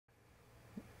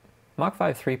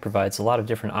MachFive 3 provides a lot of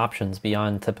different options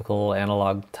beyond typical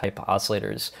analog type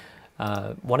oscillators.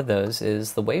 One of those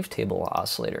is the wavetable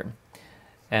oscillator.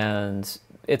 And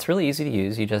it's really easy to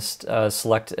use. You just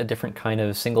select a different kind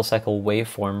of single cycle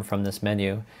waveform from this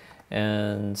menu.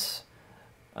 And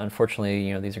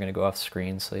unfortunately, these are going to go off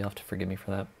screen, so you'll have to forgive me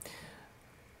for that.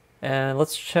 And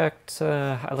let's check,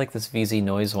 I like this VZ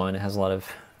noise one. It has a lot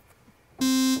of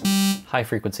high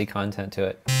frequency content to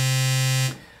it.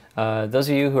 Those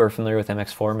of you who are familiar with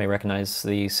MX4 may recognize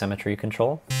the symmetry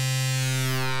control.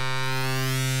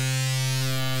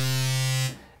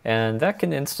 And that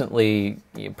can instantly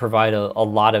provide a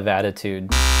lot of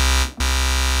attitude.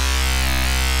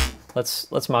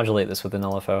 Let's modulate this with an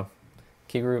LFO.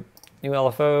 Key group, new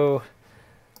LFO.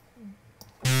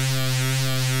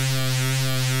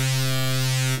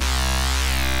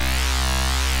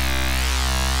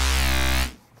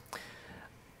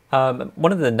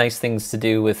 One of the nice things to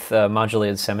do with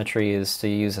modulated symmetry is to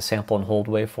use a sample and hold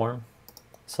waveform.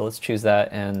 So let's choose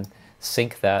that and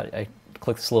sync that. I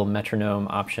click this little metronome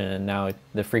option, and now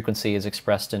the frequency is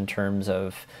expressed in terms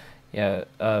of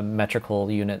metrical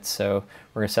units. So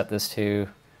we're going to set this to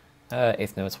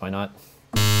eighth notes, why not?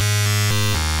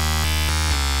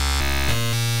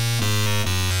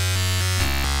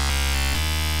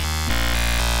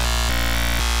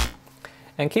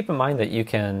 And keep in mind that you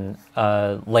can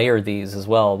layer these as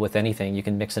well with anything. You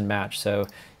can mix and match. So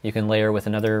you can layer with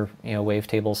another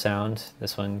wavetable sound.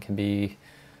 This one can be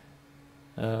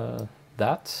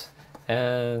that.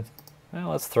 And well,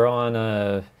 let's throw on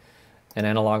an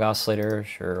analog oscillator.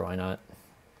 Sure, why not?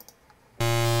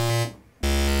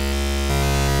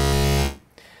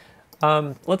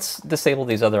 Let's disable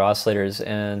these other oscillators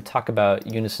and talk about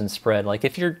Unison Spread. Like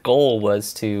if your goal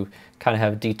was to kind of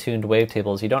have detuned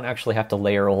wavetables, you don't actually have to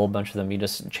layer a whole bunch of them. You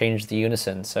just change the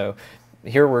unison. So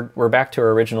here we're back to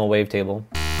our original wavetable.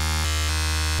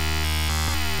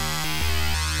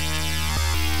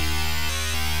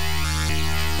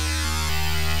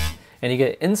 And you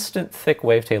get instant thick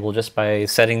wavetable just by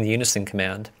setting the unison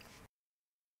command.